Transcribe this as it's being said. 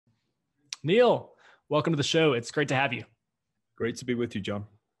Neil, welcome to the show. It's great to have you. Great to be with you, John.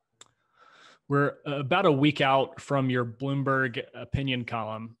 We're about a week out from your Bloomberg Opinion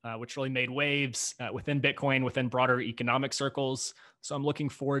column, which really made waves within Bitcoin, within broader economic circles. So I'm looking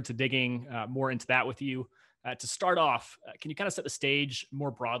forward to digging more into that with you. To start off, can you kind of set the stage more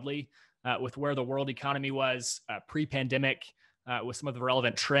broadly with where the world economy was pre-pandemic, with some of the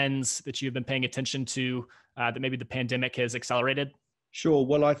relevant trends that you've been paying attention to that maybe the pandemic has accelerated? Sure.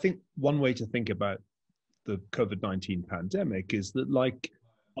 Well, I think one way to think about the COVID-19 pandemic is that, like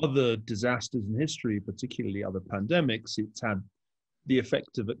other disasters in history, particularly other pandemics, it's had the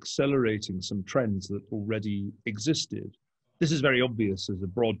effect of accelerating some trends that already existed. This is very obvious as a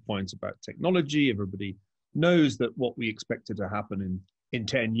broad point about technology. Everybody knows that what we expected to happen in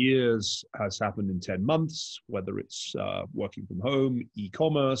 10 years has happened in 10 months, whether it's working from home,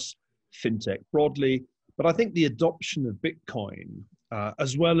 e-commerce, fintech broadly. But I think the adoption of Bitcoin,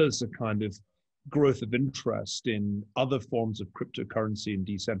 as well as a kind of growth of interest in other forms of cryptocurrency and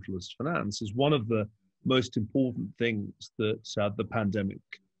decentralized finance, is one of the most important things that the pandemic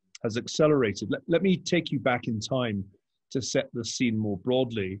has accelerated. Let me take you back in time to set the scene more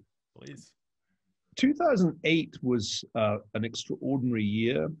broadly. Please. 2008 was an extraordinary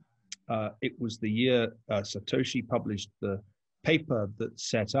year. It was the year Satoshi published the paper that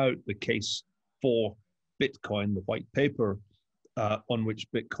set out the case for Bitcoin, the white paper on which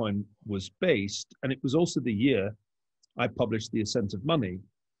Bitcoin was based. And it was also the year I published the Ascent of Money.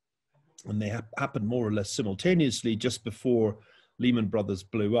 And they happened more or less simultaneously just before Lehman Brothers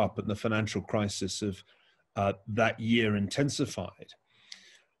blew up and the financial crisis of that year intensified.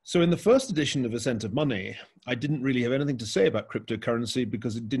 So in the first edition of Ascent of Money, I didn't really have anything to say about cryptocurrency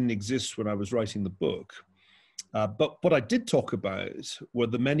because it didn't exist when I was writing the book. But what I did talk about were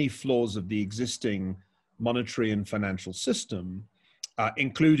the many flaws of the existing monetary and financial system,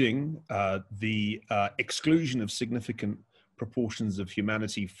 including the exclusion of significant proportions of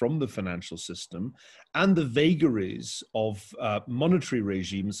humanity from the financial system and the vagaries of monetary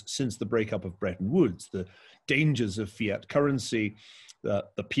regimes since the breakup of Bretton Woods, the dangers of fiat currency,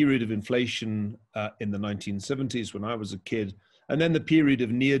 the period of inflation in the 1970s when I was a kid, and then the period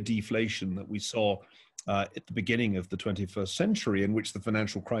of near deflation that we saw at the beginning of the 21st century, in which the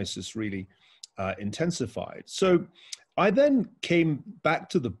financial crisis really intensified. So I then came back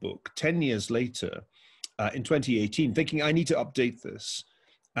to the book 10 years later in 2018, thinking I need to update this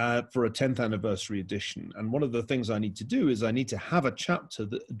for a 10th anniversary edition. And one of the things I need to do is I need to have a chapter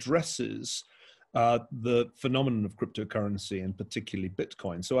that addresses the phenomenon of cryptocurrency and particularly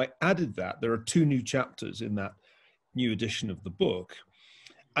Bitcoin. So I added that. There are 2 new chapters in that new edition of the book.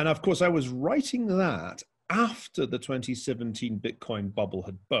 And of course, I was writing that after the 2017 Bitcoin bubble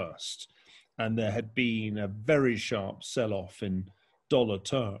had burst. And there had been a very sharp sell-off in dollar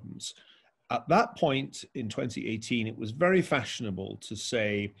terms. At that point in 2018, it was very fashionable to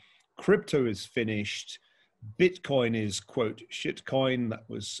say, crypto is finished, Bitcoin is, quote, shitcoin. That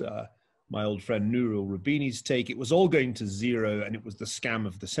was my old friend Nouriel Roubini's take. It was all going to zero and it was the scam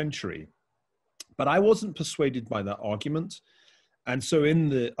of the century. But I wasn't persuaded by that argument. And so in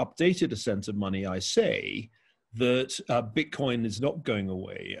the updated Ascent of Money, I say that Bitcoin is not going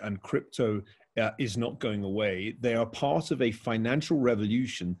away and crypto is not going away. They are part of a financial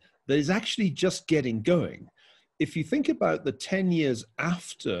revolution that is actually just getting going. If you think about the 10 years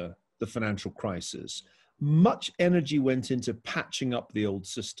after the financial crisis, much energy went into patching up the old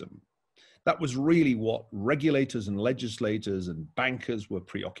system. That was really what regulators and legislators and bankers were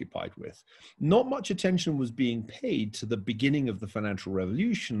preoccupied with. Not much attention was being paid to the beginning of the financial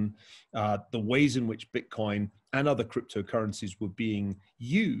revolution, the ways in which Bitcoin and other cryptocurrencies were being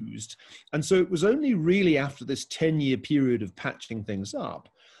used. And so it was only really after this 10-year period of patching things up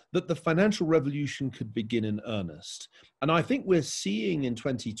that the financial revolution could begin in earnest. And I think we're seeing in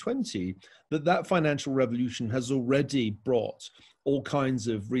 2020 that that financial revolution has already brought all kinds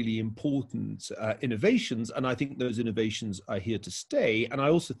of really important innovations. And I think those innovations are here to stay. And I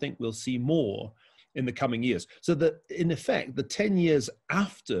also think we'll see more in the coming years. So that in effect, the 10 years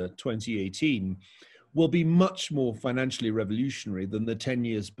after 2018 will be much more financially revolutionary than the 10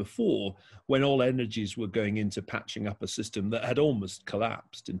 years before, when all energies were going into patching up a system that had almost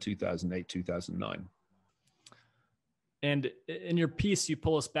collapsed in 2008, 2009. And in your piece, you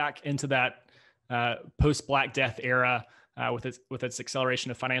pull us back into that post-Black Death era with its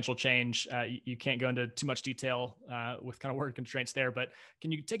acceleration of financial change. You can't go into too much detail with kind of word constraints there, but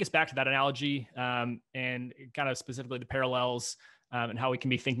can you take us back to that analogy and kind of specifically the parallels and how we can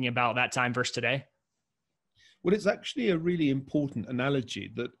be thinking about that time versus today? Well, it's actually a really important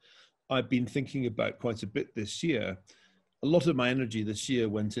analogy that I've been thinking about quite a bit this year. a lot of my energy this year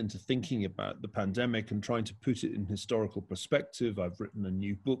went into thinking about the pandemic and trying to put it in historical perspective. I've written a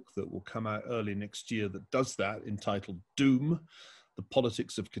new book that will come out early next year that does that, entitled Doom, The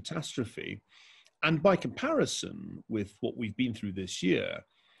Politics of Catastrophe. And by comparison with what we've been through this year,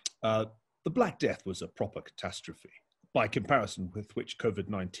 the Black Death was a proper catastrophe, by comparison with which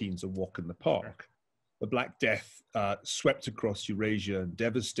COVID-19 is a walk in the park. The Black Death swept across Eurasia and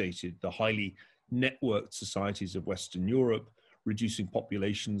devastated the highly networked societies of Western Europe, reducing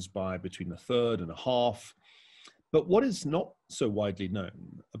populations by between a third and a half. But what is not so widely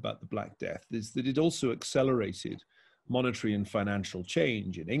known about the Black Death is that it also accelerated monetary and financial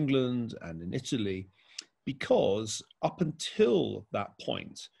change in England and in Italy, because up until that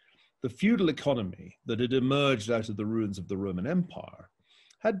point, the feudal economy that had emerged out of the ruins of the Roman Empire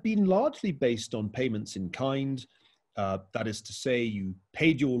had been largely based on payments in kind. That is to say, you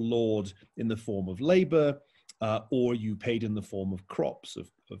paid your lord in the form of labor, or you paid in the form of crops,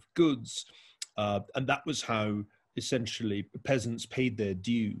 of goods. And that was how essentially peasants paid their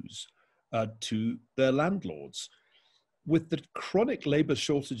dues to their landlords. With the chronic labor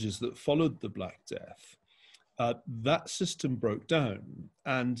shortages that followed the Black Death, that system broke down,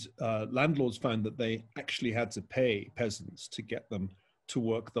 and landlords found that they actually had to pay peasants to get them to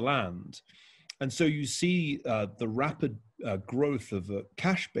work the land. And so you see the rapid growth of a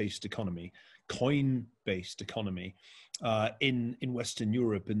cash-based economy, coin-based economy in Western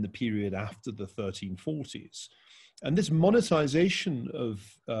Europe in the period after the 1340s. And this monetization of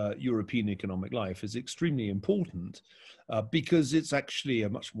European economic life is extremely important because it's actually a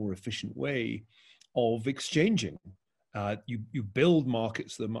much more efficient way of exchanging. You build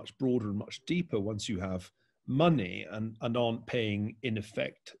markets that are much broader and much deeper once you have money and aren't paying in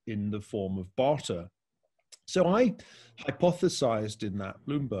effect in the form of barter. So I hypothesized in that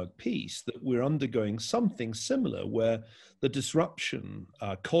Bloomberg piece that we're undergoing something similar, where the disruption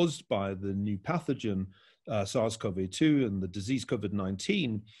caused by the new pathogen SARS-CoV-2 and the disease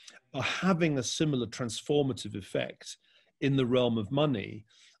COVID-19 are having a similar transformative effect in the realm of money.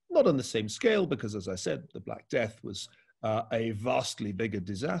 Not on the same scale, because as I said, the Black Death was a vastly bigger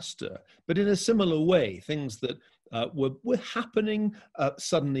disaster, but in a similar way, things that were happening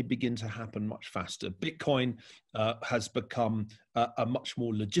suddenly begin to happen much faster. Bitcoin has become a much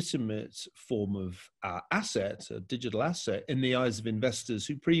more legitimate form of asset, a digital asset, in the eyes of investors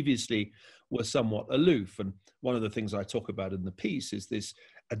who previously were somewhat aloof. And one of the things I talk about in the piece is this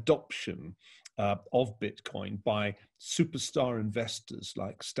adoption of Bitcoin by superstar investors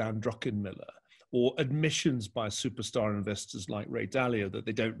like Stan Druckenmiller, or admissions by superstar investors like Ray Dalio that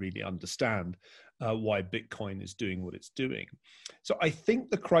they don't really understand why Bitcoin is doing what it's doing. So I think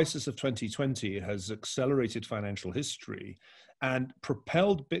the crisis of 2020 has accelerated financial history and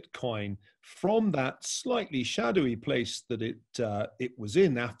propelled Bitcoin from that slightly shadowy place that it was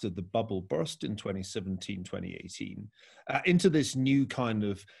in after the bubble burst in 2017, 2018, into this new kind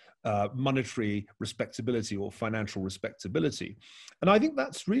of monetary respectability or financial respectability. And I think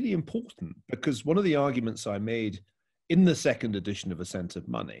that's really important, because one of the arguments I made in the second edition of Ascent of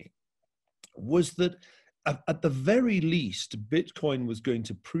Money was that at the very least, Bitcoin was going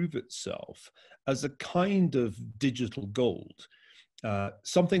to prove itself as a kind of digital gold,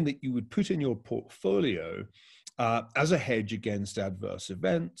 something that you would put in your portfolio as a hedge against adverse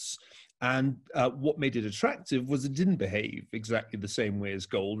events. And what made it attractive was it didn't behave exactly the same way as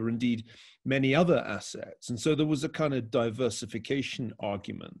gold, or indeed many other assets. And so there was a kind of diversification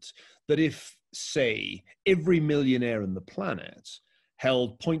argument that if, say, every millionaire on the planet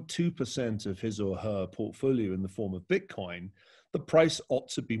held 0.2% of his or her portfolio in the form of Bitcoin, the price ought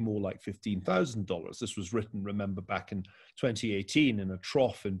to be more like $15,000. This was written, remember, back in 2018 in a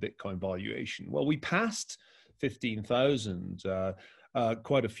trough in Bitcoin valuation. Well, we passed 15,000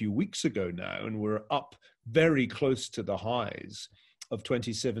 quite a few weeks ago now, and we're up very close to the highs of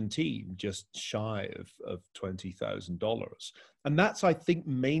 2017, just shy of $20,000. And that's, I think,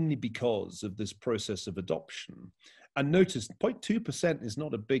 mainly because of this process of adoption. And notice 0.2% is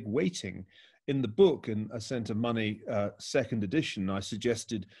not a big weighting. In the book, in Ascent of Money, second edition, I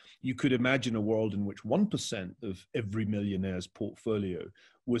suggested you could imagine a world in which 1% of every millionaire's portfolio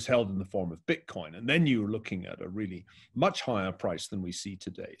was held in the form of Bitcoin. And then you were looking at a really much higher price than we see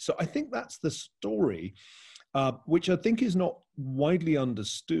today. So I think that's the story, which I think is not widely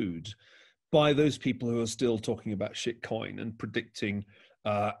understood by those people who are still talking about shitcoin and predicting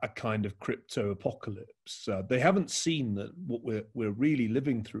a kind of crypto apocalypse. They haven't seen that what we're really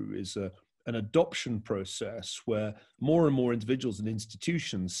living through is an adoption process where more and more individuals and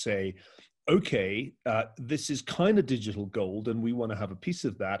institutions say, okay, this is kind of digital gold and we want to have a piece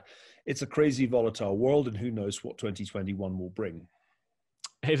of that. It's a crazy volatile world and who knows what 2021 will bring.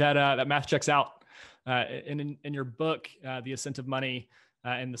 Hey, that math checks out. In your book, The Ascent of Money,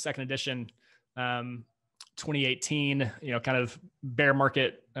 in the second edition, 2018, kind of bear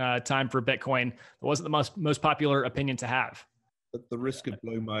market time for Bitcoin, it wasn't the most popular opinion to have. At the risk of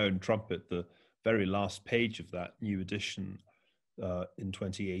blowing my own trumpet, the very last page of that new edition in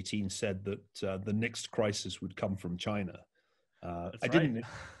 2018 said that the next crisis would come from China. I didn't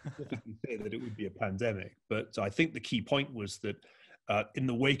specifically say that it would be a pandemic, but I think the key point was that in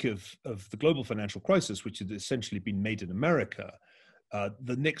the wake of the global financial crisis, which had essentially been made in America,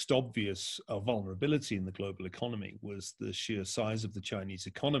 the next obvious vulnerability in the global economy was the sheer size of the Chinese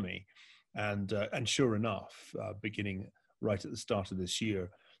economy. And sure enough, beginning right at the start of this year,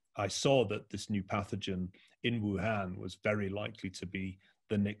 I saw that this new pathogen in Wuhan was very likely to be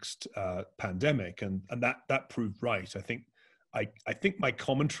the next pandemic, and that proved right. I think my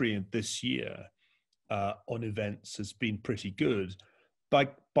commentary this year on events has been pretty good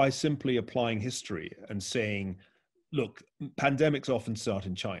by simply applying history and saying, look, pandemics often start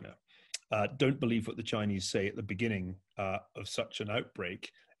in China. Don't believe what the Chinese say at the beginning of such an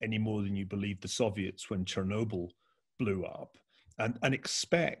outbreak any more than you believe the Soviets when Chernobyl blew up, and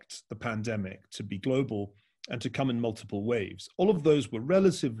expect the pandemic to be global and to come in multiple waves. All of those were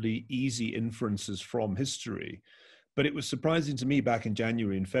relatively easy inferences from history. But it was surprising to me back in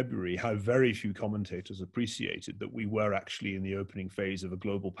January and February how very few commentators appreciated that we were actually in the opening phase of a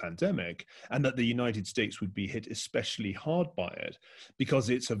global pandemic and that the United States would be hit especially hard by it because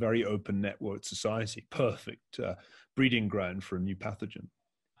it's a very open network society, perfect breeding ground for a new pathogen.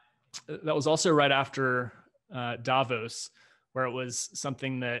 That was also right after Davos, where it was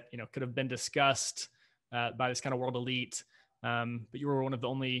something that could have been discussed by this kind of world elite. But you were one of the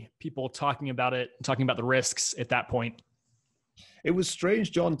only people talking about it, talking about the risks at that point. It was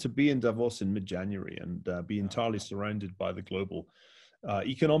strange, John, to be in Davos in mid-January and be entirely surrounded by the global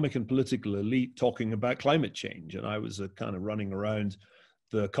economic and political elite talking about climate change. And I was kind of running around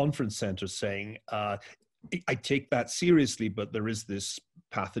the conference center saying, I take that seriously, but there is this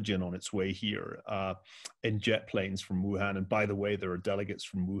pathogen on its way here in jet planes from Wuhan. And by the way, there are delegates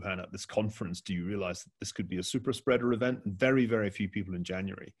from Wuhan at this conference. Do you realize that this could be a super spreader event? And very, very few people in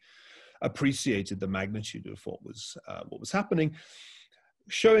January appreciated the magnitude of what was happening,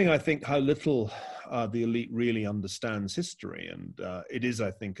 showing, I think, how little the elite really understands history. And it is,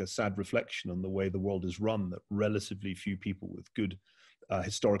 I think, a sad reflection on the way the world is run that relatively few people with good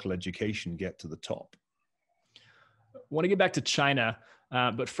historical education get to the top. I want to get back to China,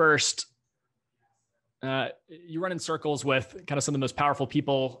 but first, you run in circles with kind of some of the most powerful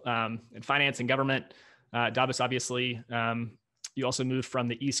people in finance and government. Davos, obviously. You also moved from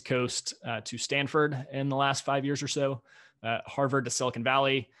the East Coast to Stanford in the last 5 years or so, Harvard to Silicon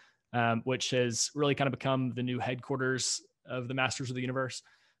Valley, which has really kind of become the new headquarters of the Masters of the Universe.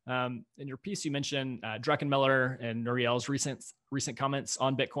 In your piece, you mentioned Druckenmiller and Nouriel's recent comments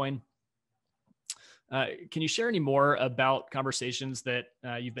on Bitcoin. Can you share any more about conversations that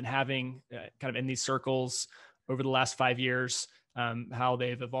you've been having kind of in these circles over the last 5 years, how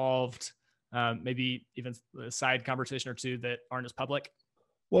they've evolved, maybe even a side conversation or two that aren't as public?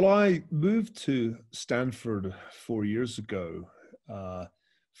 Well, I moved to Stanford 4 years ago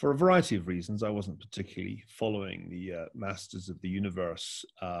for a variety of reasons. I wasn't particularly following the Masters of the Universe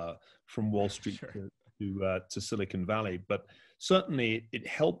from Wall Street to Silicon Valley, but certainly it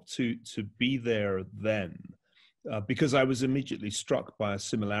helped to be there then because I was immediately struck by a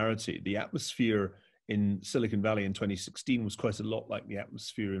similarity. The atmosphere in Silicon Valley in 2016 was quite a lot like the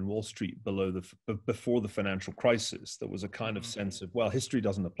atmosphere in Wall Street before the financial crisis. There was a kind of sense of, well, history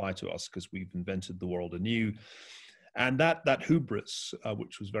doesn't apply to us because we've invented the world anew. And that hubris,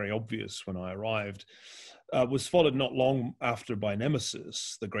 which was very obvious when I arrived, was followed not long after by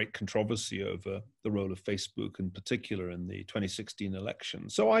Nemesis, the great controversy over the role of Facebook in particular in the 2016 election.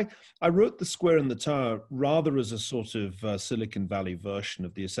 So I wrote The Square and the Tower rather as a sort of Silicon Valley version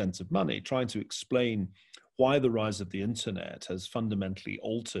of The Ascent of Money, trying to explain why the rise of the internet has fundamentally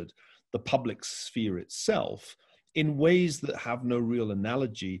altered the public sphere itself in ways that have no real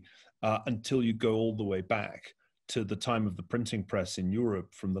analogy until you go all the way back to the time of the printing press in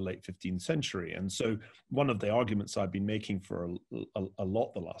Europe from the late 15th century. And so one of the arguments I've been making for a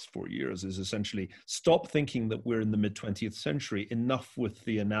lot the last 4 years is essentially stop thinking that we're in the mid 20th century. Enough with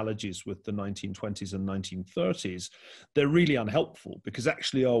the analogies with the 1920s and 1930s. They're really unhelpful, because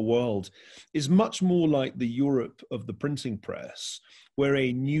actually our world is much more like the Europe of the printing press, where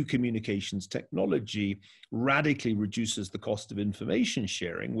a new communications technology radically reduces the cost of information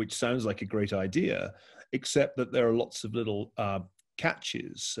sharing, which sounds like a great idea, except that there are lots of little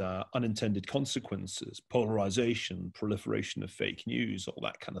catches, unintended consequences, polarization, proliferation of fake news, all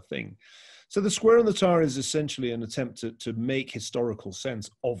that kind of thing. So the Square on the Tower is essentially an attempt to make historical sense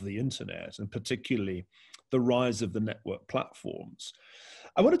of the internet, and particularly the rise of the network platforms.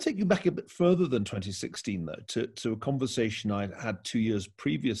 I want to take you back a bit further than 2016, though, to a conversation I had 2 years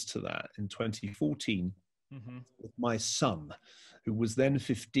previous to that in 2014 with my son, who was then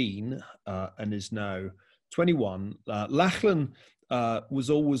 15 and is now 21. Lachlan was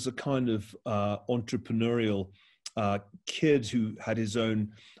always a kind of entrepreneurial kid who had his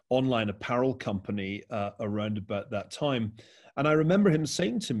own online apparel company around about that time. And I remember him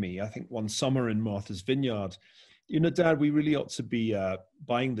saying to me, I think one summer in Martha's Vineyard, you know, Dad, we really ought to be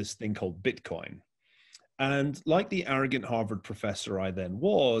buying this thing called Bitcoin. And like the arrogant Harvard professor I then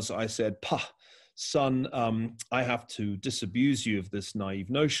was, I said, "Pah, son, I have to disabuse you of this naive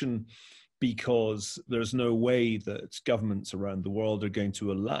notion, because there's no way that governments around the world are going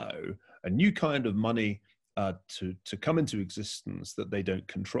to allow a new kind of money to come into existence that they don't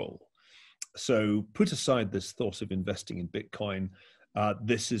control. So put aside this thought of investing in Bitcoin.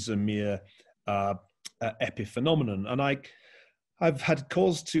 This is a mere epiphenomenon." And I've had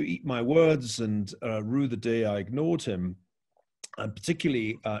cause to eat my words and rue the day I ignored him. And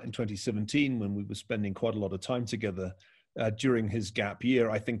particularly in 2017, when we were spending quite a lot of time together during his gap year,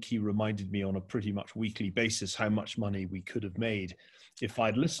 I think he reminded me on a pretty much weekly basis how much money we could have made if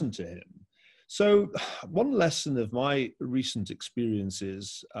I'd listened to him. So one lesson of my recent experience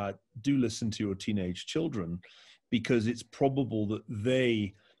is do listen to your teenage children, because it's probable that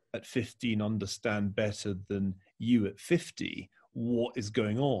they at 15 understand better than you at 50 what is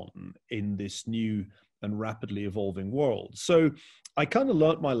going on in this new and rapidly evolving world. So I kind of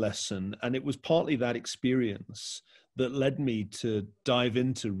learned my lesson, and it was partly that experience that led me to dive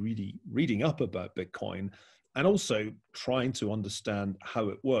into really reading up about Bitcoin and also trying to understand how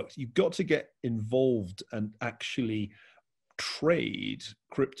it works. You've got to get involved and actually trade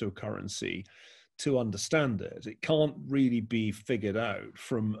cryptocurrency to understand it. It can't really be figured out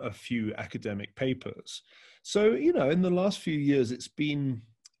from a few academic papers. So, you know, in the last few years, it's been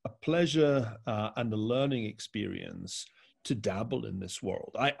a pleasure and a learning experience to dabble in this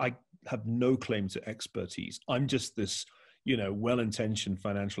world. I have no claim to expertise. I'm just this, you know, well-intentioned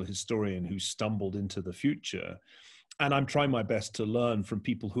financial historian who stumbled into the future. And I'm trying my best to learn from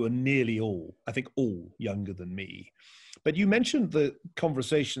people who are nearly all, I think all, younger than me. But you mentioned the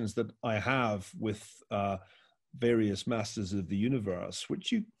conversations that I have with various masters of the universe,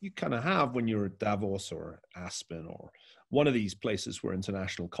 which you kind of have when you're at Davos or Aspen or one of these places where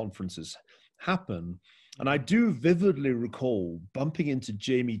international conferences happen. And I do vividly recall bumping into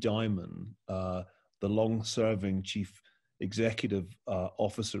Jamie Dimon, the long-serving chief executive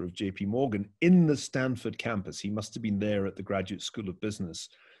officer of JP Morgan, in the Stanford campus. He must have been there at the Graduate School of Business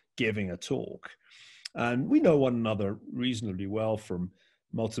giving a talk. And we know one another reasonably well from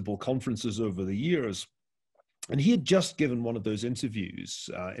multiple conferences over the years. And he had just given one of those interviews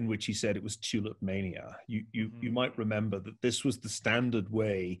in which he said it was tulip mania. You might remember that this was the standard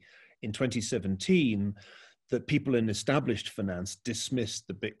way in 2017 that people in established finance dismissed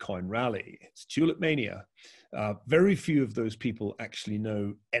the Bitcoin rally. It's tulip mania. Very few of those people actually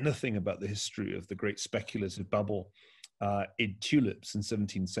know anything about the history of the great speculative bubble in tulips in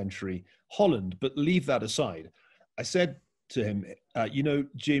 17th century Holland, but leave that aside. I said to him, you know,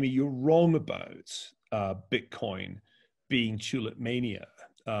 Jamie, you're wrong about Bitcoin being tulip mania.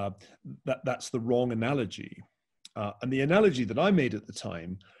 That's the wrong analogy. And the analogy that I made at the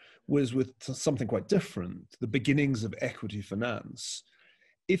time was with something quite different, the beginnings of equity finance.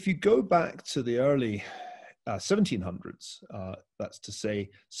 If you go back to the early 1700s, that's to say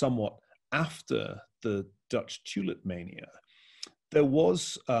somewhat after the Dutch tulip mania, there were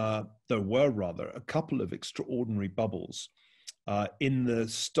a couple of extraordinary bubbles in the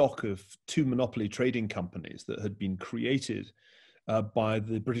stock of two monopoly trading companies that had been created by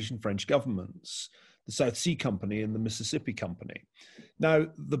the British and French governments, the South Sea Company and the Mississippi Company. Now,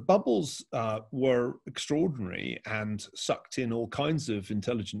 the bubbles were extraordinary and sucked in all kinds of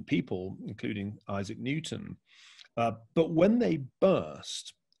intelligent people, including Isaac Newton. But when they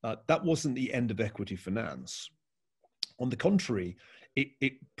burst, that wasn't the end of equity finance. On the contrary,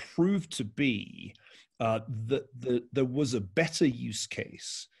 it proved to be that there was a better use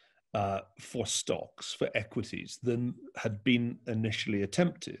case for stocks, for equities, than had been initially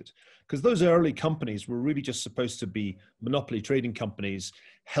attempted. Because those early companies were really just supposed to be monopoly trading companies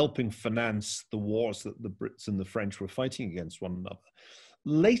helping finance the wars that the Brits and the French were fighting against one another.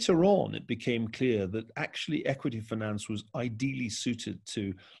 Later on, it became clear that actually equity finance was ideally suited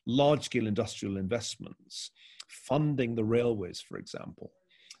to large-scale industrial investments, funding the railways, for example.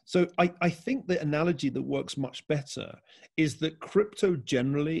 So I think the analogy that works much better is that crypto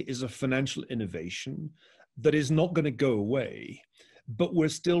generally is a financial innovation that is not going to go away, but we're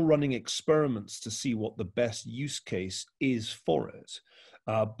still running experiments to see what the best use case is for it.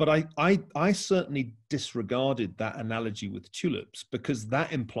 But I certainly disregarded that analogy with tulips, because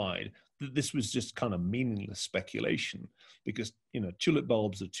that implied that this was just kind of meaningless speculation, because, you know, tulip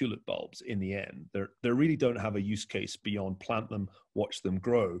bulbs are tulip bulbs in the end. They really don't have a use case beyond plant them, watch them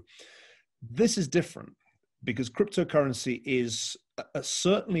grow. This is different, because cryptocurrency is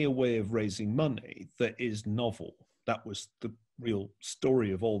certainly a way of raising money that is novel. That was the real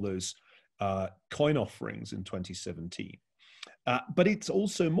story of all those coin offerings in 2017. But it's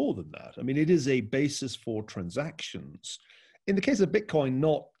also more than that. I mean, it is a basis for transactions. In the case of Bitcoin,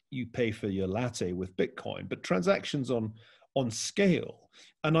 not you pay for your latte with Bitcoin, but transactions on scale.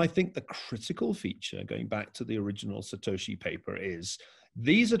 And I think the critical feature, going back to the original Satoshi paper, is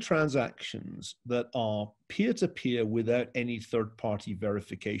these are transactions that are peer-to-peer without any third-party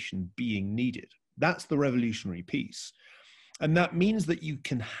verification being needed. That's the revolutionary piece. And that means that you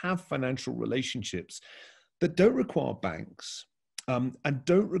can have financial relationships that don't require banks and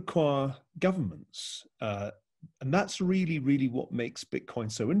don't require governments. And that's really, really what makes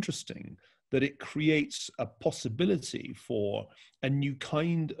Bitcoin so interesting, that it creates a possibility for a new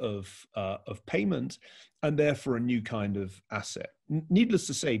kind of payment, and therefore a new kind of asset. Needless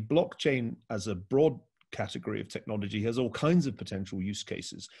to say, blockchain as a broad category of technology has all kinds of potential use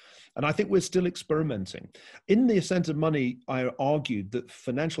cases. And I think we're still experimenting. In the Ascent of Money, I argued that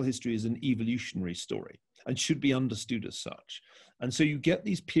financial history is an evolutionary story and should be understood as such. And so you get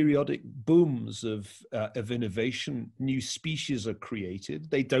these periodic booms of innovation. New species are created.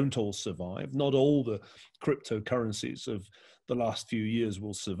 They don't all survive. Not all the cryptocurrencies of the last few years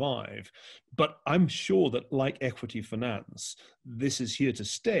will survive. But I'm sure that, like equity finance, this is here to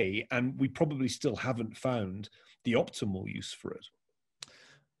stay, and we probably still haven't found the optimal use for it.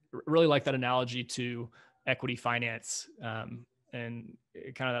 Really like that analogy to equity finance, and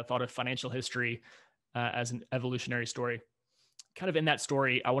kind of that thought of financial history as an evolutionary story. Kind of in that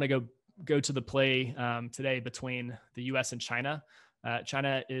story, I want to go to the play today between the US and China.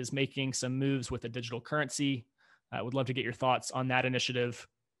 China is making some moves with a digital currency. I would love to get your thoughts on that initiative.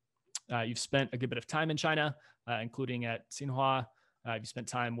 You've spent a good bit of time in China, including at Tsinghua. You spent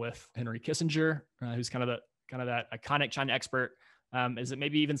time with Henry Kissinger, who's kind of that iconic China expert. Is it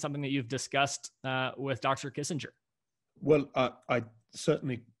maybe even something that you've discussed with Dr. Kissinger? Well, I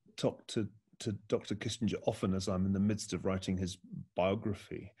certainly talked to Dr. Kissinger often as I'm in the midst of writing his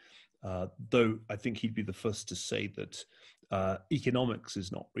biography, though I think he'd be the first to say that economics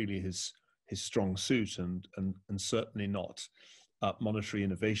is not really his strong suit, and certainly not monetary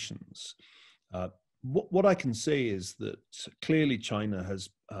innovations. What I can say is that clearly China has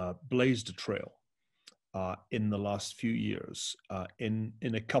blazed a trail in the last few years in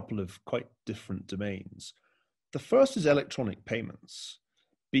a couple of quite different domains. The first is electronic payments,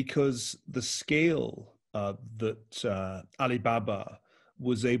 because the scale that Alibaba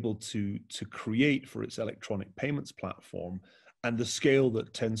was able to create for its electronic payments platform, and the scale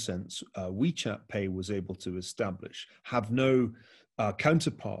that Tencent's WeChat Pay was able to establish, have no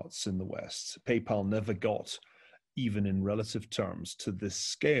counterparts in the West. PayPal never got, even in relative terms, to this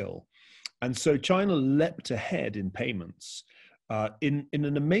scale. And so China leapt ahead in payments in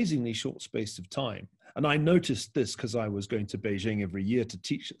an amazingly short space of time. And I noticed this because I was going to Beijing every year to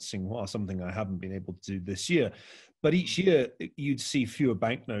teach at Tsinghua, something I haven't been able to do this year. But each year you'd see fewer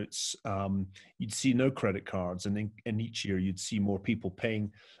banknotes, you'd see no credit cards, and each year you'd see more people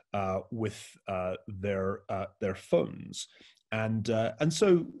paying with their phones. And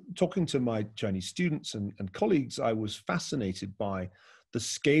so talking to my Chinese students and colleagues, I was fascinated by the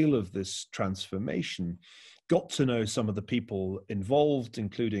scale of this transformation. Got to know some of the people involved,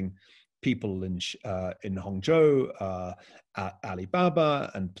 including people in Hangzhou, at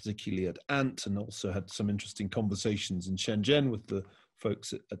Alibaba, and particularly at Ant, and also had some interesting conversations in Shenzhen with the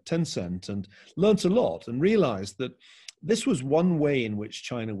folks at Tencent, and learnt a lot and realized that this was one way in which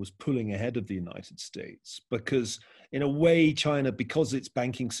China was pulling ahead of the United States, because in a way, China, because its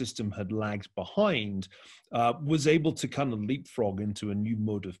banking system had lagged behind, was able to kind of leapfrog into a new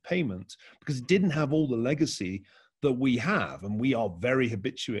mode of payment because it didn't have all the legacy that we have. And we are very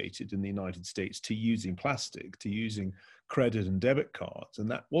habituated in the United States to using plastic, to using credit and debit cards. And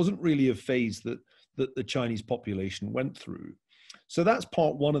that wasn't really a phase that the Chinese population went through. So that's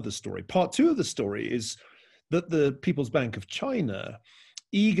part one of the story. Part two of the story is that the People's Bank of China,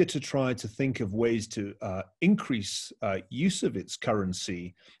 eager to try to think of ways to increase use of its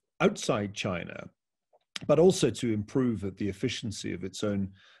currency outside China, but also to improve the efficiency of its own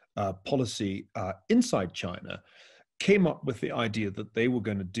policy inside China, came up with the idea that they were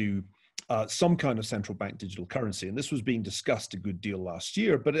going to do some kind of central bank digital currency. And this was being discussed a good deal last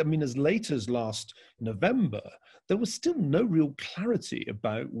year. But I mean, as late as last November, there was still no real clarity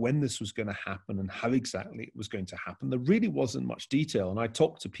about when this was going to happen and how exactly it was going to happen. There really wasn't much detail. And I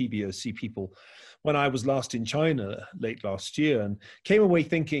talked to PBOC people when I was last in China late last year and came away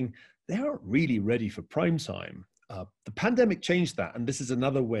thinking they aren't really ready for prime time. The pandemic changed that, and this is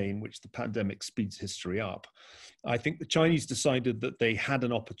another way in which the pandemic speeds history up. I think the Chinese decided that they had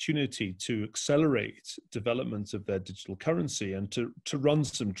an opportunity to accelerate development of their digital currency and to run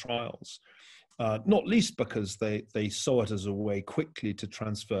some trials, not least because they saw it as a way quickly to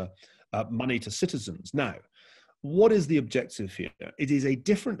transfer money to citizens. Now, what is the objective here? It is a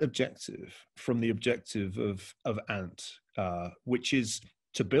different objective from the objective of Ant, which is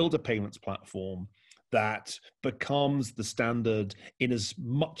to build a payments platform that becomes the standard in as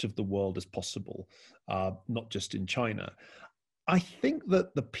much of the world as possible, not just in China. I think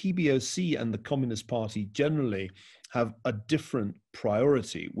that the PBOC and the Communist Party generally have a different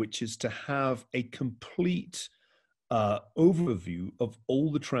priority, which is to have a complete overview of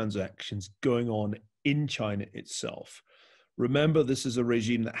all the transactions going on in China itself. Remember, this is a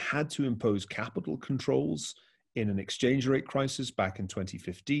regime that had to impose capital controls in an exchange rate crisis back in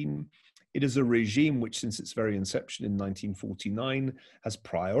 2015. It is a regime which, since its very inception in 1949, has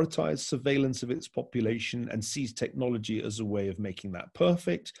prioritized surveillance of its population and sees technology as a way of making that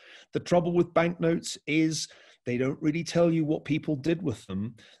perfect. The trouble with banknotes is they don't really tell you what people did with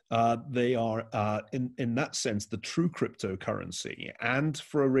them. They are, in that sense, the true cryptocurrency. And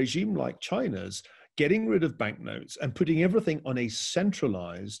for a regime like China's, getting rid of banknotes and putting everything on a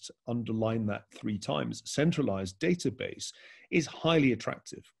centralized, underline that 3 times, centralized database is highly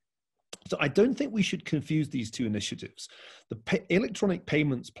attractive. So I don't think we should confuse these two initiatives. The electronic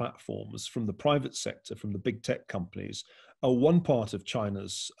payments platforms from the private sector, from the big tech companies, are one part of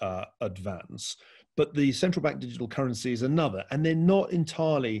China's advance, but the central bank digital currency is another, and they're not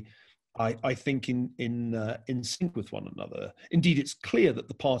entirely, I think, in sync with one another. Indeed, it's clear that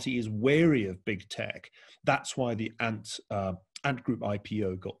the party is wary of big tech. That's why the Ant Group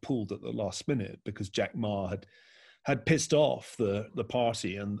IPO got pulled at the last minute, because Jack Ma had pissed off the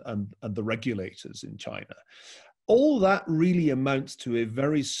party and the regulators in China. All that really amounts to a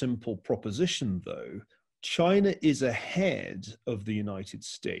very simple proposition, though. China is ahead of the United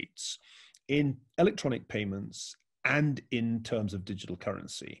States in electronic payments and in terms of digital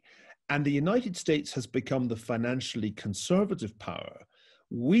currency. And the United States has become the financially conservative power.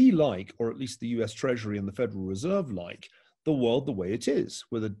 We like, or at least the US Treasury and the Federal Reserve like, the world the way it is,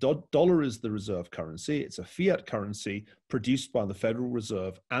 where the dollar is the reserve currency. It's a fiat currency produced by the Federal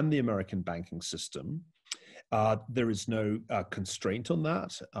Reserve and the American banking system. There is no constraint on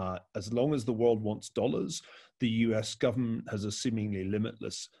that. As long as the world wants dollars, the US government has a seemingly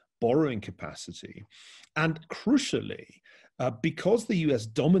limitless borrowing capacity. And crucially, because the US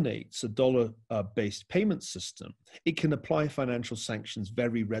dominates a dollar-based payment system, it can apply financial sanctions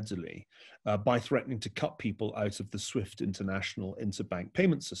very readily by threatening to cut people out of the SWIFT international interbank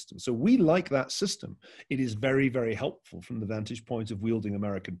payment system. So we like that system. It is very, very helpful from the vantage point of wielding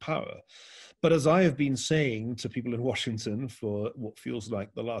American power. But as I have been saying to people in Washington for what feels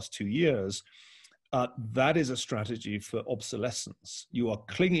like the last 2 years, that is a strategy for obsolescence. You are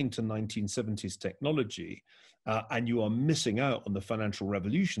clinging to 1970s technology, and you are missing out on the financial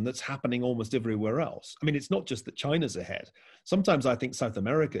revolution that's happening almost everywhere else. I mean, it's not just that China's ahead. Sometimes I think South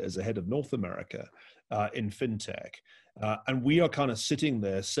America is ahead of North America in fintech. And we are kind of sitting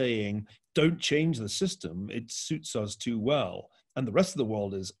there saying, don't change the system. It suits us too well. And the rest of the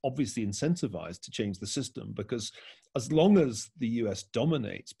world is obviously incentivized to change the system, because as long as the US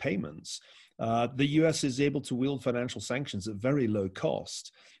dominates payments, the US is able to wield financial sanctions at very low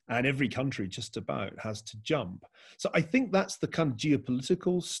cost, and every country just about has to jump. So I think that's the kind of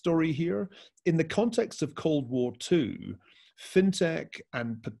geopolitical story here. In the context of Cold War II, fintech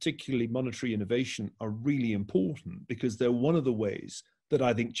and particularly monetary innovation are really important because they're one of the ways that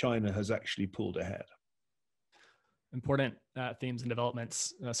I think China has actually pulled ahead. Important themes and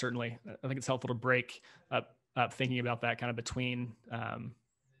developments, certainly. I think it's helpful to break up thinking about that kind of between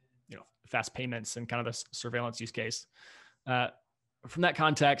fast payments and kind of the surveillance use case. From that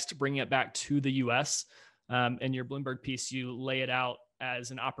context, bringing it back to the US, in your Bloomberg piece, you lay it out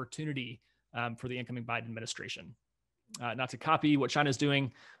as an opportunity for the incoming Biden administration. Not to copy what China's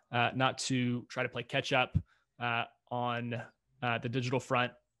doing, not to try to play catch up on the digital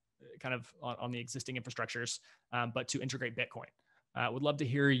front, kind of on the existing infrastructures, but to integrate Bitcoin. Would love to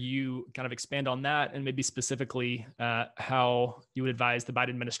hear you kind of expand on that, and maybe specifically how you would advise the Biden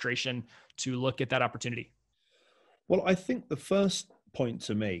administration to look at that opportunity. Well, I think the first point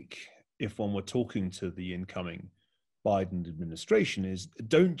to make, if one were talking to the incoming Biden administration, is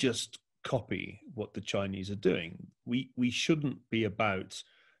don't just copy what the Chinese are doing. We shouldn't be about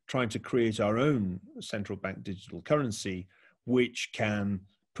trying to create our own central bank digital currency, which can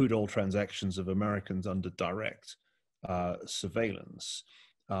put all transactions of Americans under direct surveillance.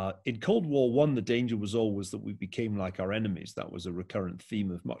 In Cold War I, the danger was always that we became like our enemies. That was a recurrent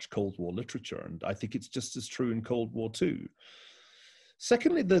theme of much Cold War literature, and I think it's just as true in Cold War II.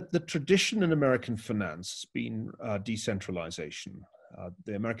 Secondly, the tradition in American finance has been decentralization.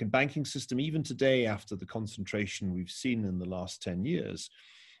 The American banking system, even today, after the concentration we've seen in the last 10 years,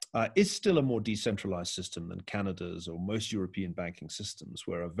 is still a more decentralized system than Canada's or most European banking systems,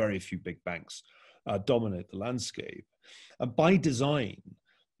 where a very few big banks dominate the landscape. And by design,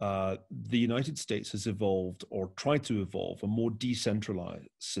 the United States has evolved or tried to evolve a more decentralized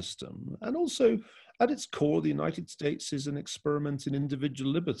system. And also, at its core, the United States is an experiment in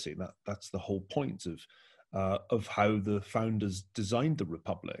individual liberty. That's the whole point of how the founders designed the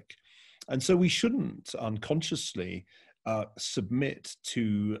republic. And so we shouldn't unconsciously submit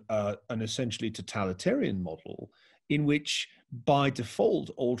to an essentially totalitarian model in which, by default,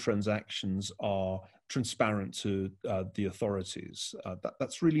 all transactions are transparent to the authorities.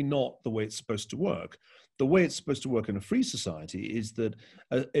 That's really not the way it's supposed to work. The way it's supposed to work in a free society is that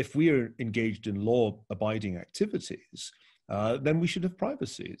if we are engaged in law-abiding activities, then we should have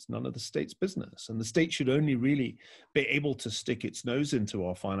privacy. It's none of the state's business. And the state should only really be able to stick its nose into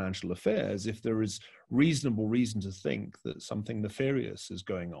our financial affairs if there is reasonable reason to think that something nefarious is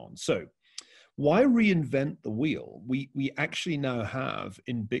going on. So why reinvent the wheel? We actually now have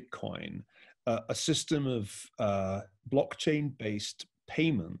in Bitcoin a system of blockchain-based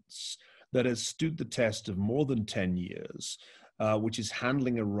payments that has stood the test of more than 10 years, which is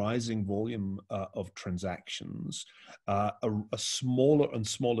handling a rising volume of transactions, a smaller and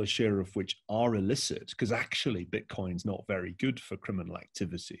smaller share of which are illicit, because actually Bitcoin's not very good for criminal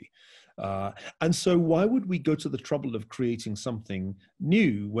activity. And so why would we go to the trouble of creating something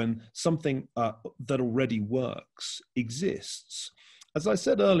new when something that already works exists? As I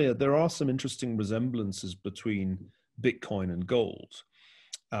said earlier, there are some interesting resemblances between Bitcoin and gold.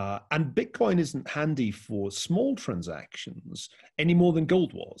 And Bitcoin isn't handy for small transactions any more than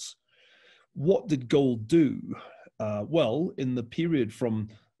gold was. What did gold do? Well, in the period from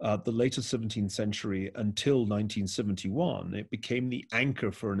the later 17th century until 1971, it became the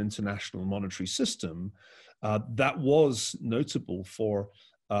anchor for an international monetary system that was notable for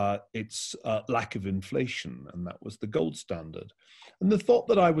its lack of inflation, and that was the gold standard. And the thought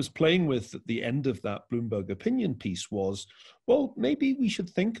that I was playing with at the end of that Bloomberg Opinion piece was, well, maybe we should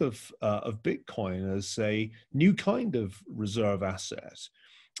think of Bitcoin as a new kind of reserve asset,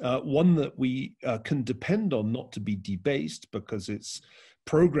 one that we can depend on not to be debased because it's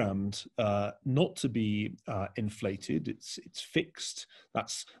programmed not to be inflated. It's fixed.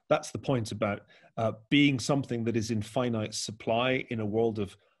 That's the point about being something that is in finite supply in a world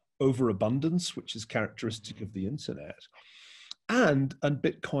of overabundance, which is characteristic of the internet. And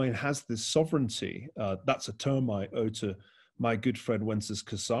Bitcoin has this sovereignty. That's a term I owe to my good friend Wences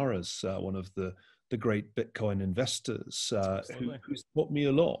Casares, one of the great Bitcoin investors, who's taught me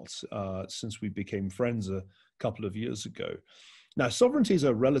a lot since we became friends a couple of years ago. Now, sovereignty is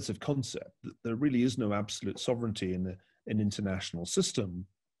a relative concept. There really is no absolute sovereignty in an international system,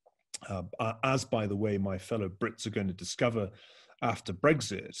 as, by the way, my fellow Brits are going to discover after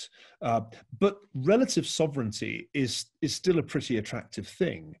Brexit. But relative sovereignty is still a pretty attractive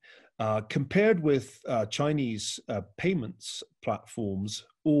thing. Compared with Chinese payments platforms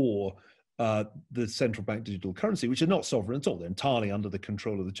or the central bank digital currency, which are not sovereign at all, they're entirely under the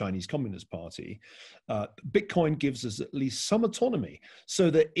control of the Chinese Communist Party, Bitcoin gives us at least some autonomy,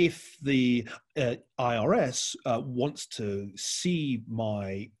 so that if the IRS wants to see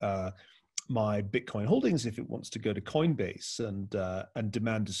my my Bitcoin holdings, if it wants to go to Coinbase and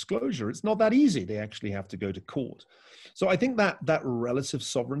demand disclosure, it's not that easy. They actually have to go to court. So I think that relative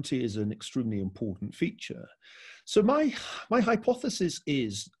sovereignty is an extremely important feature. So my hypothesis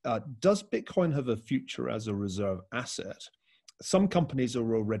is, does Bitcoin have a future as a reserve asset? Some companies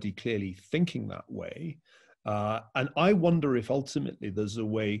are already clearly thinking that way. And I wonder if ultimately there's a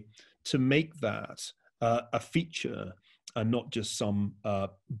way to make that a feature and not just some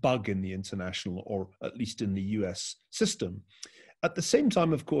bug in the international or at least in the US system. At the same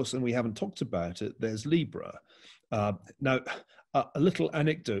time, of course, and we haven't talked about it, there's Libra. Now, a little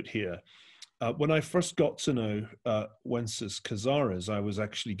anecdote here. When I first got to know Wences Casares, I was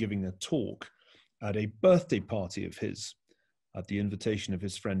actually giving a talk at a birthday party of his at the invitation of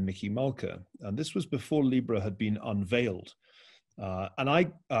his friend Mickey Malka. And this was before Libra had been unveiled. And I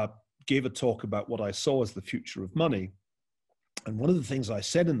gave a talk about what I saw as the future of money. And one of the things I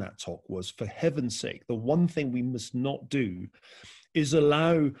said in that talk was, for heaven's sake, the one thing we must not do is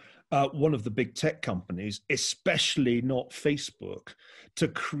allow one of the big tech companies, especially not Facebook, to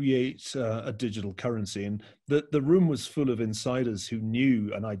create a digital currency. And the room was full of insiders who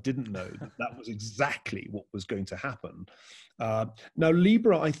knew, and I didn't know, that was exactly what was going to happen. Now,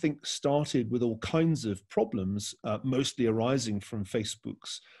 Libra, I think, started with all kinds of problems, mostly arising from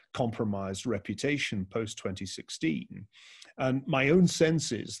Facebook's compromised reputation post-2016. And my own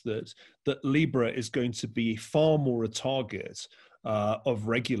sense is that Libra is going to be far more a target of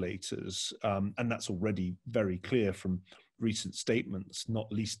regulators, and that's already very clear from recent statements,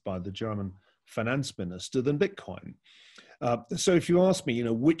 not least by the German finance minister, than Bitcoin. So if you ask me,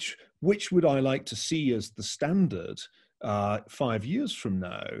 which would I like to see as the standard 5 years from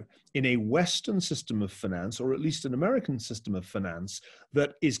now in a Western system of finance, or at least an American system of finance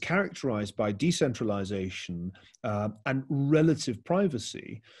that is characterized by decentralization and relative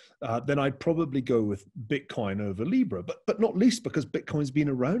privacy, then I'd probably go with Bitcoin over Libra, but not least because Bitcoin's been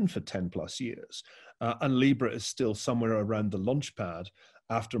around for 10 plus years and Libra is still somewhere around the launchpad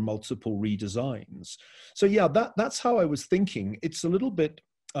after multiple redesigns. So yeah, that's how I was thinking. It's a little bit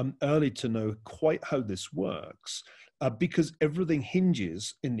early to know quite how this works. Because everything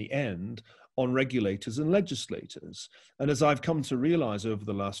hinges in the end on regulators and legislators. And as I've come to realize over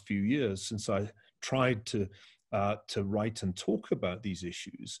the last few years, since I tried to write and talk about these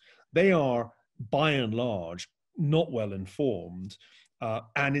issues, they are by and large not well informed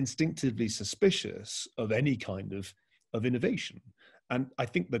and instinctively suspicious of any kind of innovation. And I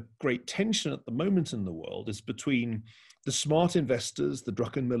think the great tension at the moment in the world is between the smart investors, the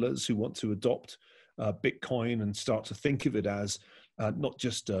Druckenmillers who want to adopt Bitcoin and start to think of it as not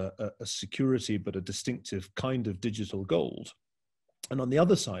just a security, but a distinctive kind of digital gold. And on the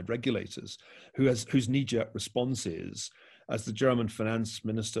other side, regulators whose knee-jerk response is, as the German finance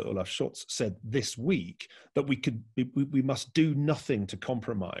minister Olaf Scholz said this week, that we must do nothing to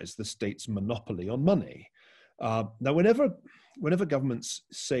compromise the state's monopoly on money. Now, whenever governments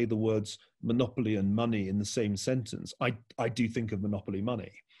say the words monopoly and money in the same sentence, I do think of monopoly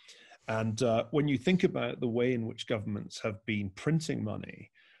money. And when you think about the way in which governments have been printing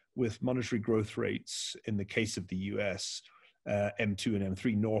money with monetary growth rates, in the case of the US, M2 and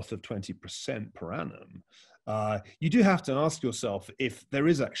M3 north of 20% per annum, you do have to ask yourself if there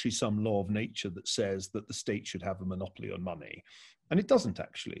is actually some law of nature that says that the state should have a monopoly on money. And it doesn't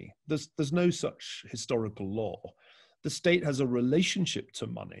actually. There's no such historical law. The state has a relationship to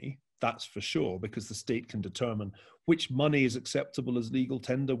money, that's for sure, because the state can determine which money is acceptable as legal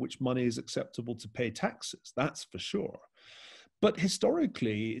tender, which money is acceptable to pay taxes, that's for sure. But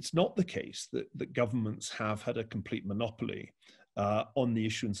historically, it's not the case that governments have had a complete monopoly on the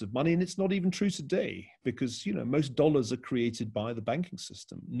issuance of money. And it's not even true today, because most dollars are created by the banking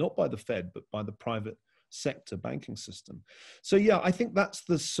system, not by the Fed, but by the private sector banking system. So yeah, I think that's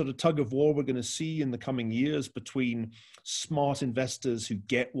the sort of tug of war we're going to see in the coming years between smart investors who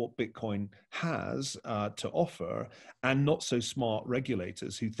get what Bitcoin has to offer and not so smart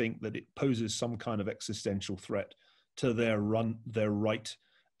regulators who think that it poses some kind of existential threat to their right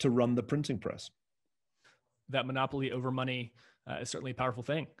to run the printing press. That monopoly over money is certainly a powerful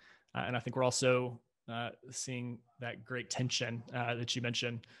thing. And I think we're also seeing that great tension that you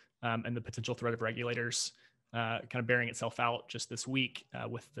mentioned and the potential threat of regulators kind of bearing itself out just this week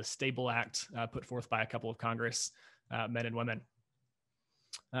with the Stable Act put forth by a couple of Congress men and women.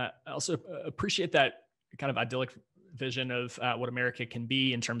 I also appreciate that kind of idyllic vision of what America can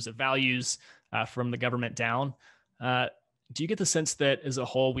be in terms of values from the government down. Do you get the sense that as a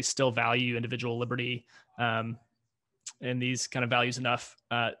whole, we still value individual liberty and these kind of values enough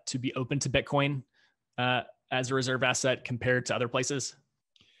to be open to Bitcoin as a reserve asset compared to other places?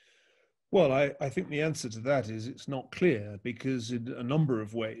 Well, I think the answer to that is it's not clear, because in a number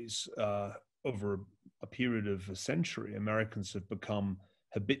of ways, over a period of a century, Americans have become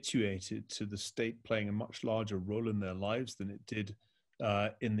habituated to the state playing a much larger role in their lives than it did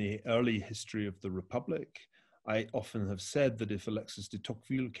in the early history of the Republic. I often have said that if Alexis de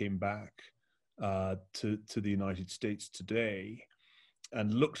Tocqueville came back to the United States today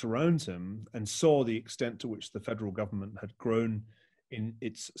and looked around him and saw the extent to which the federal government had grown in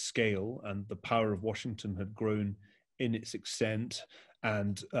its scale and the power of Washington had grown in its extent,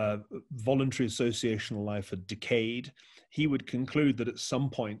 and voluntary associational life had decayed, he would conclude that at some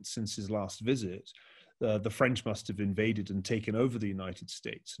point since his last visit, the French must have invaded and taken over the United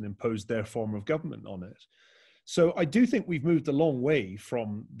States and imposed their form of government on it. So I do think we've moved a long way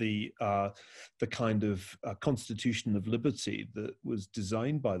from the kind of constitution of liberty that was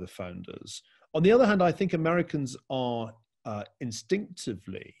designed by the founders. On the other hand, I think Americans are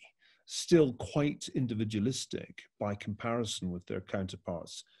instinctively still quite individualistic by comparison with their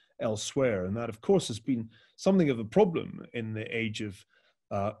counterparts elsewhere. And that, of course, has been something of a problem in the age of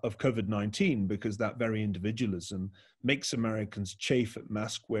COVID-19, because that very individualism makes Americans chafe at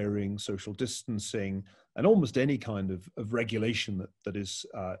mask wearing, social distancing, and almost any kind of regulation that is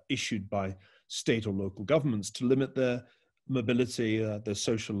issued by state or local governments to limit their mobility, their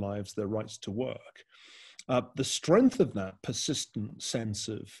social lives, their rights to work. The strength of that persistent sense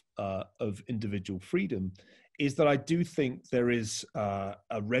of individual freedom is that I do think there is a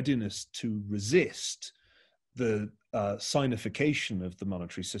readiness to resist the signification of the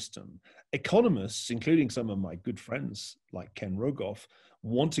monetary system. Economists, including some of my good friends like Ken Rogoff,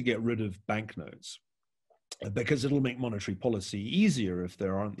 want to get rid of banknotes because it'll make monetary policy easier if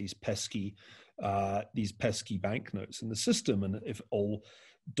there aren't these pesky banknotes in the system. And if all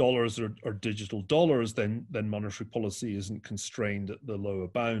dollars are digital dollars, then monetary policy isn't constrained at the lower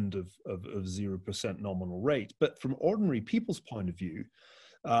bound of 0% nominal rate. But from ordinary people's point of view,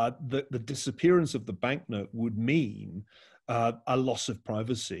 the disappearance of the banknote would mean a loss of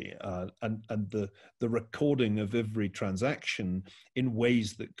privacy and the recording of every transaction in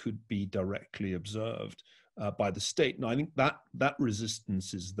ways that could be directly observed by the state. And I think that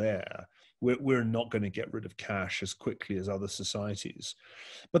resistance is there. We're not going to get rid of cash as quickly as other societies.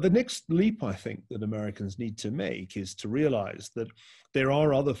 But the next leap, I think, that Americans need to make is to realize that there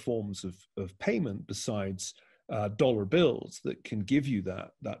are other forms of payment besides dollar bills that can give you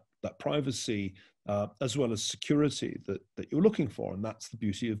that privacy as well as security that you're looking for. And that's the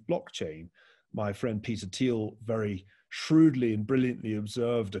beauty of blockchain. My friend Peter Thiel very shrewdly and brilliantly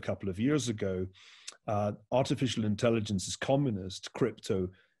observed a couple of years ago, artificial intelligence is communist, crypto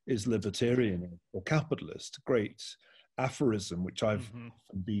is libertarian or capitalist. Great aphorism, which I've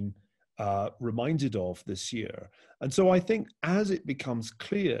been reminded of this year. And so I think as it becomes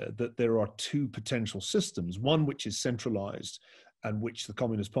clear that there are two potential systems, one which is centralized and which the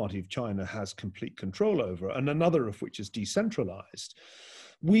Communist Party of China has complete control over, and another of which is decentralized,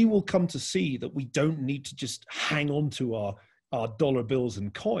 we will come to see that we don't need to just hang on to our dollar bills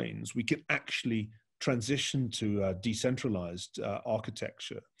and coins. We can actually transition to a decentralized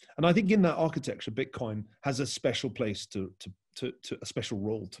architecture. And I think in that architecture, Bitcoin has a special place to a special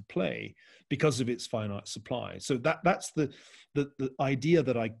role to play because of its finite supply. So that's the idea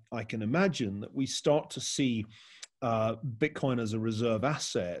that I can imagine, that we start to see Bitcoin as a reserve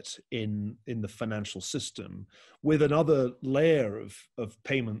asset in the financial system, with another layer of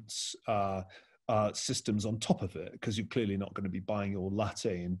payments systems on top of it, because you're clearly not going to be buying your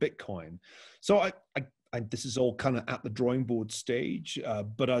latte in Bitcoin. So I this is all kind of at the drawing board stage,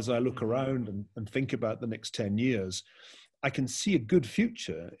 but as I look around and think about the next 10 years, I can see a good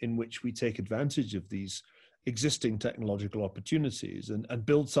future in which we take advantage of these existing technological opportunities and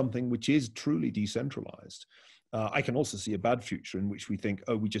build something which is truly decentralized. I can also see a bad future in which we think,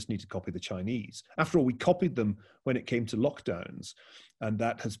 oh, we just need to copy the Chinese. After all, we copied them when it came to lockdowns, and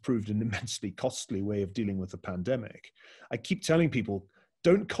that has proved an immensely costly way of dealing with the pandemic. I keep telling people,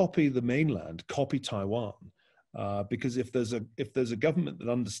 don't copy the mainland, copy Taiwan. Because if there's a government that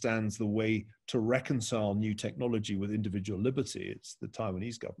understands the way to reconcile new technology with individual liberty, it's the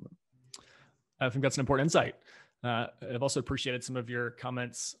Taiwanese government. I think that's an important insight. I've also appreciated some of your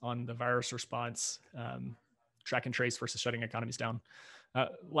comments on the virus response, track and trace versus shutting economies down.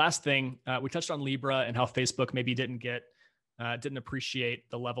 Last thing, we touched on Libra and how Facebook maybe didn't appreciate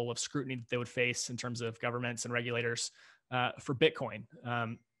the level of scrutiny that they would face in terms of governments and regulators. For Bitcoin,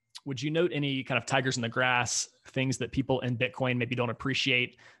 would you note any kind of tigers in the grass, things that people in Bitcoin maybe don't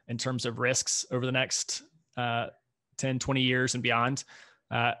appreciate in terms of risks over the next 10, 20 years and beyond?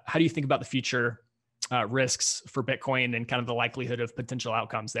 How do you think about the future risks for Bitcoin and kind of the likelihood of potential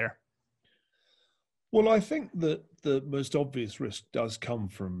outcomes there? Well, I think that the most obvious risk does come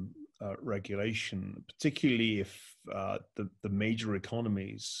from regulation, particularly if the major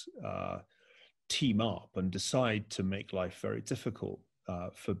economies team up and decide to make life very difficult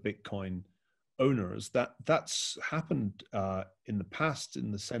for Bitcoin owners. That's happened in the past,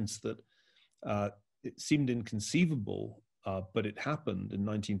 in the sense that it seemed inconceivable, but it happened in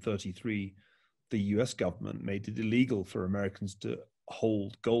 1933. The US government made it illegal for Americans to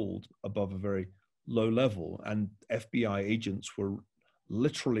hold gold above a very low level, and FBI agents were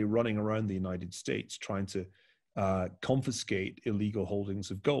literally running around the United States trying to confiscate illegal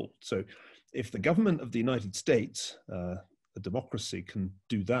holdings of gold. So if the government of the United States, a democracy, can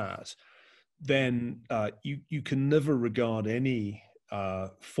do that, then you can never regard any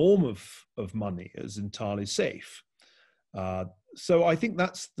form of money as entirely safe. So I think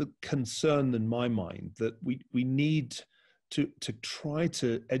that's the concern in my mind, that we need to try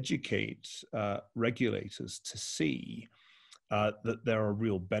to educate regulators to see that there are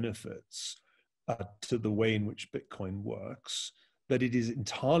real benefits to the way in which Bitcoin works, that it is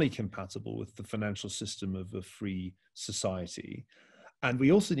entirely compatible with the financial system of a free society. And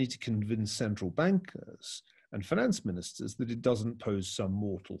we also need to convince central bankers and finance ministers that it doesn't pose some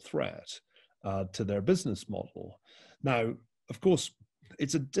mortal threat to their business model. Now, of course,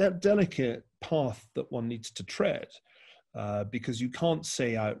 it's a delicate path that one needs to tread, because you can't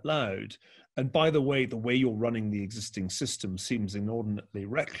say out loud, and by the way you're running the existing system seems inordinately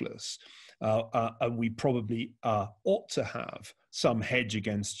reckless, and we probably ought to have some hedge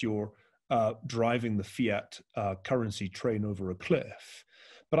against your driving the fiat currency train over a cliff.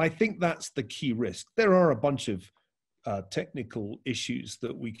 But I think that's the key risk. There are a bunch of technical issues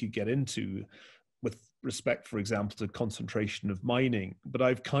that we could get into with respect, for example, to concentration of mining, but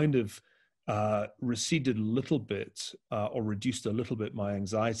I've kind of receded a little bit or reduced a little bit my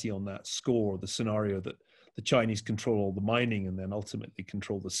anxiety on that score. The scenario that the Chinese control all the mining and then ultimately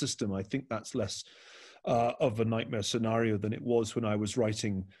control the system, I think that's less of a nightmare scenario than it was when I was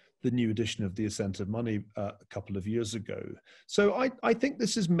writing the new edition of the Ascent of Money a couple of years ago. So I think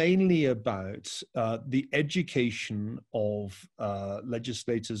this is mainly about the education of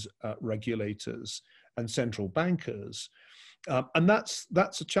legislators, regulators, and central bankers. And that's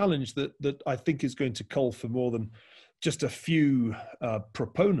a challenge that I think is going to call for more than just a few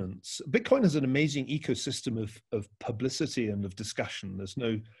proponents. Bitcoin has an amazing ecosystem of publicity and of discussion. There's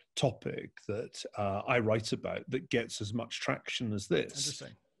no topic that I write about that gets as much traction as this.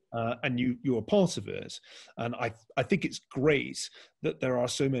 Interesting. And you are part of it. And I think it's great that there are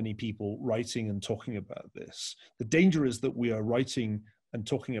so many people writing and talking about this. The danger is that we are writing and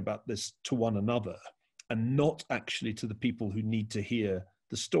talking about this to one another and not actually to the people who need to hear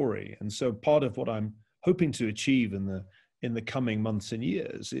the story. And so part of what I'm hoping to achieve in the coming months and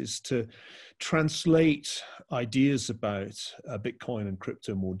years is to translate ideas about Bitcoin and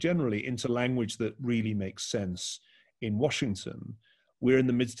crypto more generally into language that really makes sense in Washington. We're in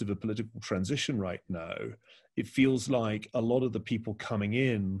the midst of a political transition right now. It feels like a lot of the people coming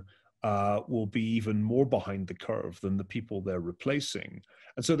in will be even more behind the curve than the people they're replacing.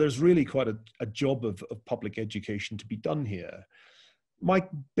 And so there's really quite a job of public education to be done here. My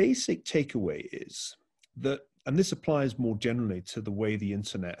basic takeaway is that, and this applies more generally to the way the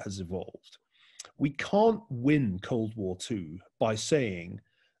internet has evolved, we can't win Cold War II by saying,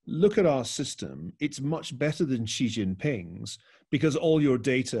 look at our system, it's much better than Xi Jinping's because all your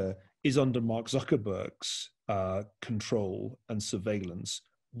data is under Mark Zuckerberg's control and surveillance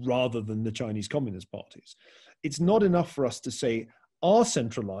rather than the Chinese Communist parties. It's not enough for us to say our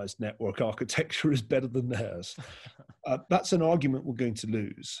centralized network architecture is better than theirs. That's an argument we're going to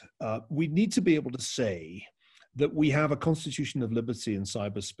lose. We need to be able to say that we have a constitution of liberty in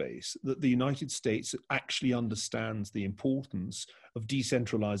cyberspace, that the United States actually understands the importance of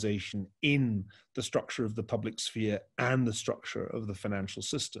decentralization in the structure of the public sphere and the structure of the financial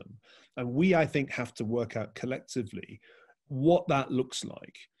system. And we, I think, have to work out collectively what that looks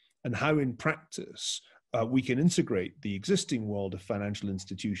like and how in practice we can integrate the existing world of financial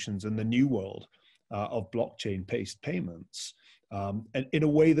institutions and the new world of blockchain-based payments and in a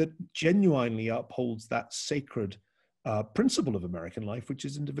way that genuinely upholds that sacred principle of American life, which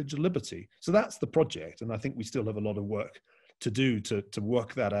is individual liberty. So that's the project. And I think we still have a lot of work to do to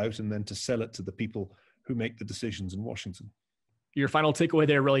work that out and then to sell it to the people who make the decisions in Washington. Your final takeaway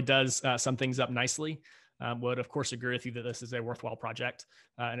there really does sum things up nicely. Would, of course, agree with you that this is a worthwhile project.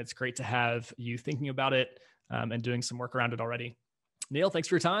 And it's great to have you thinking about it and doing some work around it already. Niall, thanks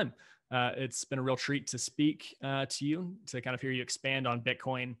for your time. It's been a real treat to speak to you, to kind of hear you expand on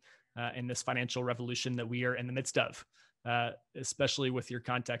Bitcoin and this financial revolution that we are in the midst of. especially with your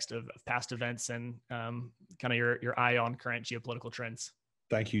context of past events and kind of your eye on current geopolitical trends.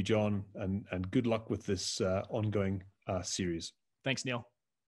 Thank you, John, and good luck with this ongoing series. Thanks, Neil.